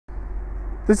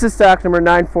This is stock number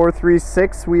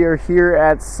 9436. We are here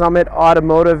at Summit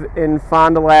Automotive in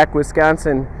Fond du Lac,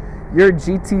 Wisconsin, your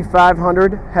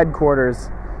GT500 headquarters.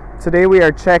 Today we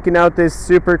are checking out this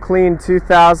super clean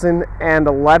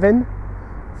 2011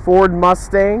 Ford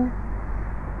Mustang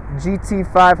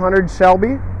GT500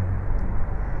 Shelby.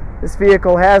 This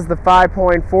vehicle has the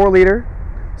 5.4 liter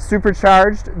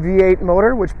supercharged V8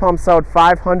 motor, which pumps out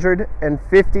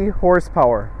 550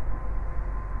 horsepower.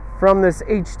 From this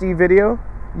HD video,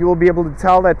 you will be able to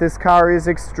tell that this car is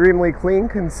extremely clean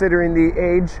considering the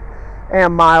age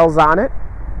and miles on it.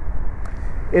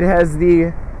 It has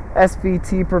the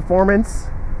SVT Performance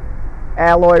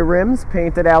alloy rims,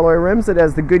 painted alloy rims. It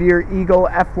has the Goodyear Eagle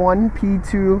F1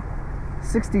 P2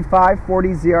 6540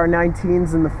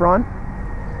 ZR19s in the front.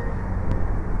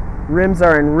 Rims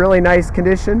are in really nice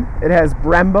condition. It has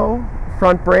Brembo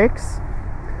front brakes,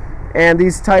 and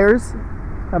these tires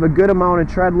have a good amount of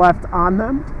tread left on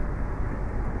them.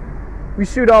 We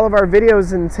shoot all of our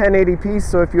videos in 1080p,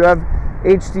 so if you have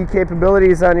HD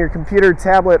capabilities on your computer,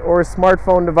 tablet, or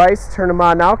smartphone device, turn them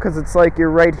on now, because it's like you're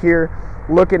right here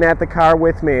looking at the car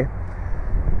with me.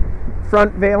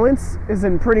 Front valence is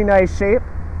in pretty nice shape.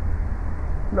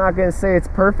 I'm not going to say it's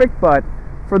perfect, but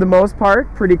for the most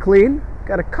part, pretty clean.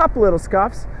 Got a couple little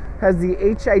scuffs. Has the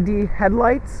HID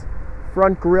headlights.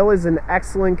 Front grille is in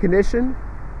excellent condition.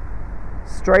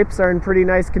 Stripes are in pretty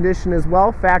nice condition as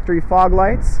well. Factory fog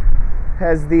lights.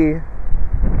 Has the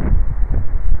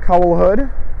Cowl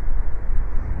hood,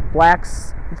 black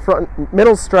front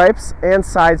middle stripes and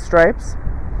side stripes.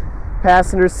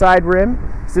 Passenger side rim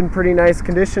is in pretty nice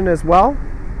condition as well.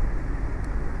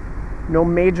 No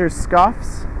major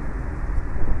scuffs.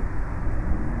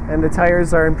 And the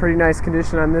tires are in pretty nice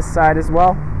condition on this side as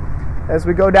well. As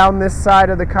we go down this side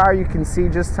of the car, you can see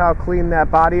just how clean that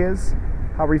body is,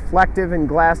 how reflective and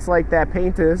glass-like that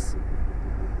paint is.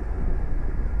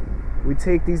 We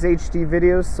take these HD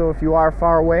videos, so if you are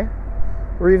far away,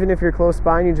 or even if you're close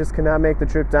by and you just cannot make the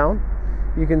trip down,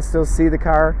 you can still see the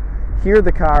car, hear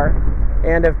the car,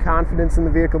 and have confidence in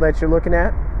the vehicle that you're looking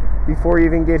at before you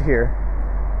even get here.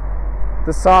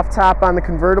 The soft top on the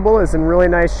convertible is in really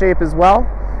nice shape as well.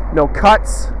 No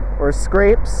cuts or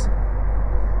scrapes.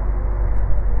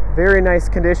 Very nice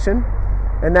condition.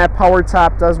 And that power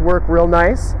top does work real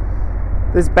nice.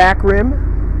 This back rim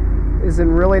is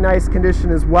in really nice condition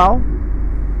as well.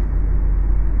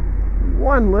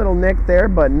 One little nick there,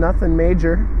 but nothing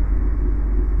major.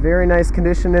 Very nice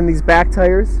condition, and these back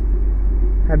tires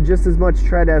have just as much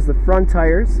tread as the front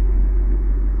tires.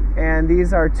 And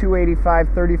these are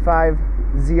 285/35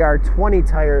 ZR20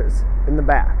 tires in the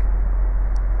back.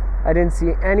 I didn't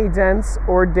see any dents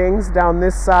or dings down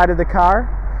this side of the car.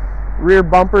 Rear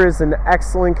bumper is in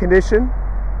excellent condition.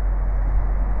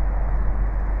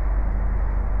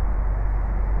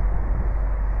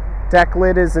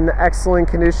 Decklid is in excellent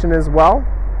condition as well.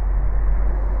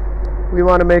 We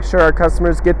want to make sure our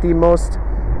customers get the most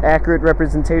accurate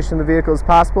representation of the vehicle as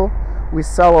possible. We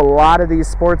sell a lot of these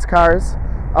sports cars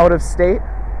out of state.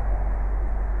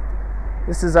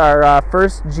 This is our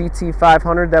first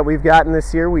GT500 that we've gotten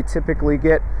this year. We typically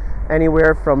get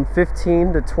anywhere from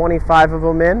 15 to 25 of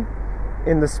them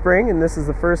in the spring, and this is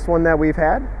the first one that we've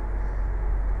had.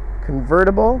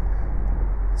 Convertible.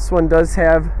 This one does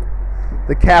have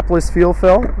the Capless fuel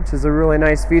fill, which is a really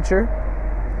nice feature.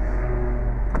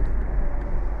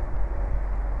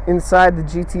 Inside the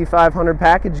GT500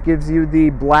 package gives you the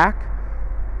black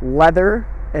leather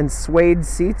and suede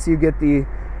seats. You get the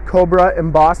Cobra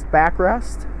embossed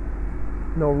backrest.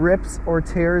 No rips or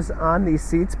tears on these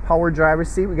seats. Power driver's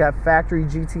seat. We got factory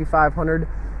GT500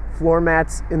 floor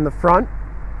mats in the front.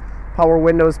 Power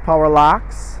windows, power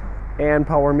locks, and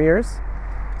power mirrors.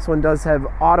 This one does have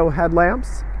auto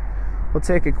headlamps. We'll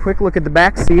take a quick look at the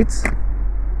back seats. It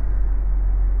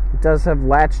does have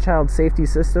latch child safety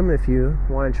system. If you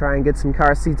want to try and get some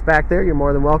car seats back there, you're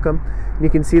more than welcome. And you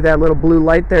can see that little blue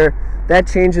light there. That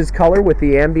changes color with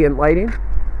the ambient lighting.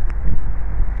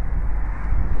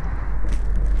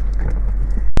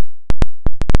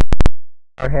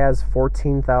 It has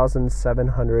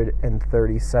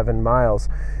 14,737 miles.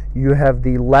 You have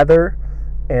the leather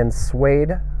and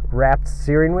suede wrapped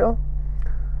steering wheel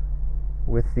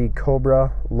with the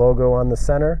Cobra logo on the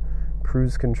center,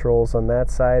 cruise controls on that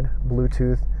side,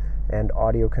 Bluetooth and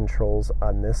audio controls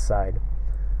on this side.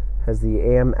 Has the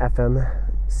AM FM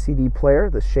CD player,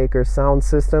 the shaker sound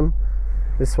system.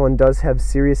 This one does have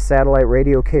Sirius satellite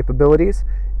radio capabilities,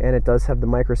 and it does have the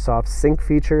Microsoft Sync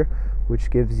feature,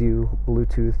 which gives you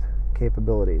Bluetooth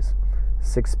capabilities.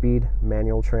 6-speed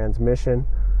manual transmission.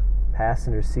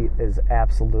 Passenger seat is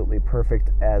absolutely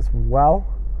perfect as well.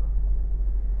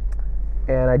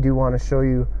 And I do want to show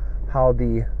you how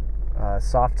the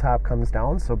soft top comes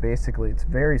down. So basically it's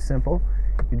very simple.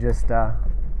 You just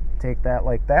take that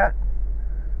like that,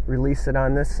 release it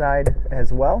on this side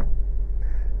as well,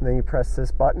 and then you press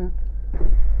this button.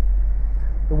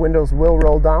 The windows will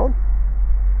roll down,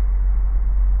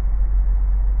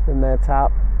 and that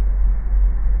top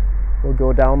will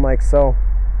go down like so.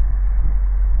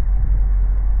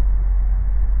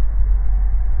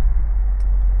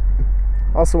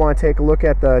 Also want to take a look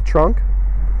at the trunk,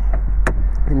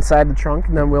 inside the trunk,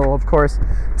 and then we'll of course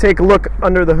take a look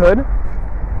under the hood.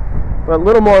 But a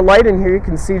little more light in here, you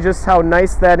can see just how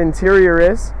nice that interior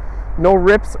is. No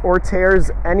rips or tears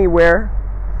anywhere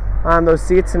on those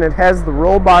seats, and it has the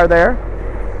roll bar there,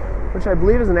 which I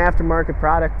believe is an aftermarket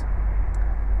product.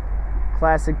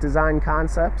 Classic design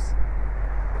concepts.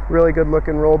 Really good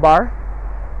looking roll bar.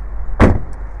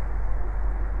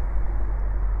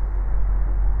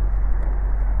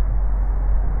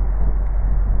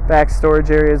 Back storage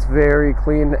area is very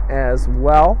clean as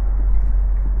well.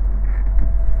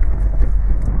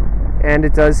 And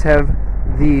it does have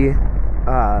the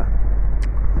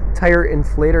tire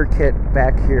inflator kit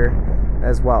back here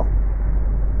as well.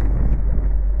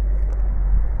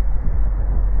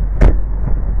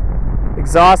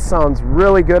 Exhaust sounds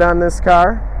really good on this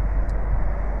car.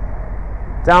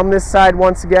 Down this side,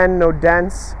 once again, no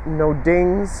dents, no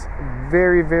dings.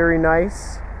 Very, very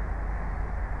nice.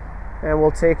 And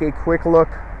we'll take a quick look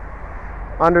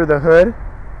under the hood.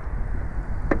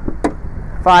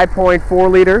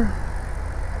 5.4 liter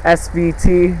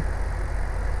SVT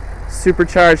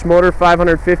supercharged motor,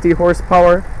 550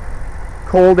 horsepower,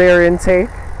 cold air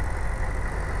intake.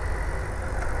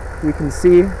 You can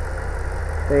see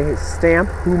they stamp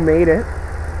who made it.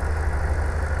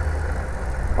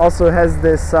 Also has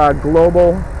this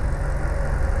global.com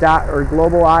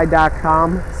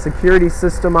security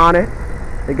system on it.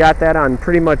 They got that on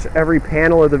pretty much every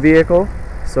panel of the vehicle,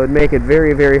 so it'd make it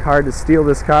very, very hard to steal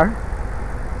this car.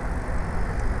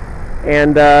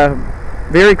 And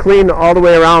very clean all the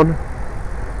way around.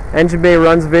 Engine bay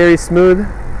runs very smooth.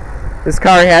 This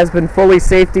car has been fully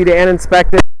safetied and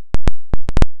inspected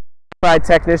by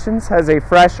technicians, has a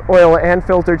fresh oil and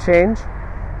filter change.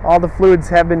 All the fluids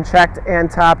have been checked and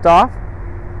topped off.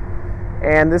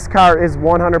 And this car is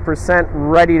 100%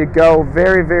 ready to go.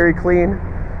 Very, very clean,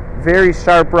 very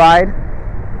sharp ride.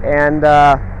 And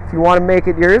if you want to make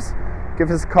it yours,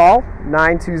 give us a call,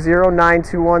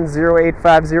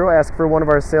 920-921-0850. Ask for one of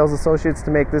our sales associates to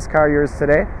make this car yours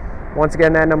today. Once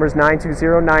again, that number is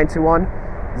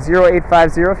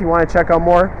 920-921-0850. If you want to check out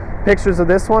more pictures of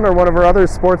this one or one of our other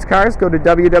sports cars, go to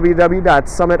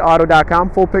www.summitauto.com.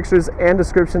 Full pictures and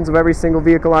descriptions of every single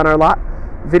vehicle on our lot.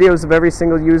 Videos of every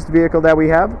single used vehicle that we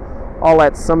have, all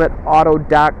at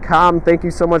summitauto.com. Thank you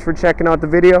so much for checking out the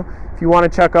video. If you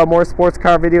want to check out more sports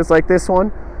car videos like this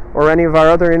one or any of our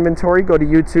other inventory, go to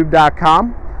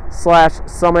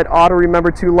youtube.com/summitauto.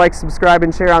 Remember to like, subscribe,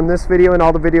 and share on this video and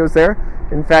all the videos there.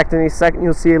 In fact, in a second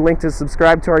you'll see a link to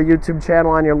subscribe to our YouTube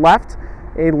channel on your left,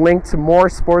 a link to more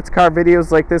sports car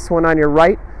videos like this one on your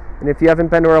right, and if you haven't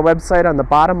been to our website, on the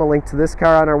bottom a link to this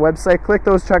car on our website. Click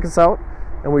those, check us out,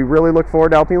 and we really look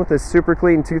forward to helping you with this super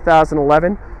clean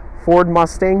 2011 Ford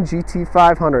Mustang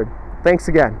GT500. Thanks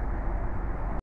again.